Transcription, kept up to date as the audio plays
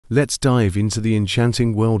Let's dive into the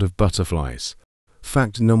enchanting world of butterflies.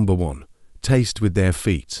 Fact number 1. Taste with their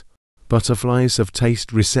feet. Butterflies have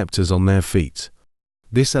taste receptors on their feet.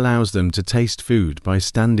 This allows them to taste food by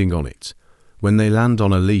standing on it. When they land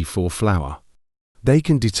on a leaf or flower, they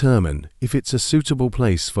can determine if it's a suitable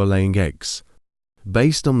place for laying eggs,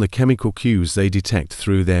 based on the chemical cues they detect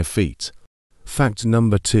through their feet. Fact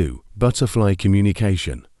number 2. Butterfly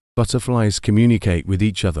communication. Butterflies communicate with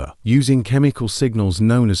each other using chemical signals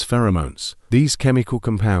known as pheromones. These chemical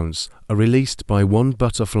compounds are released by one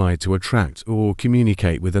butterfly to attract or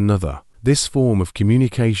communicate with another. This form of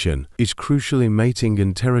communication is crucial in mating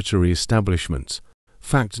and territory establishment.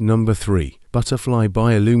 Fact number 3. Butterfly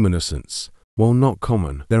bioluminescence. While not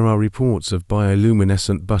common, there are reports of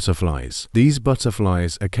bioluminescent butterflies. These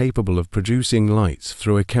butterflies are capable of producing light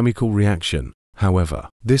through a chemical reaction. However,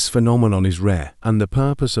 this phenomenon is rare, and the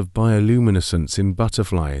purpose of bioluminescence in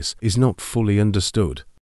butterflies is not fully understood.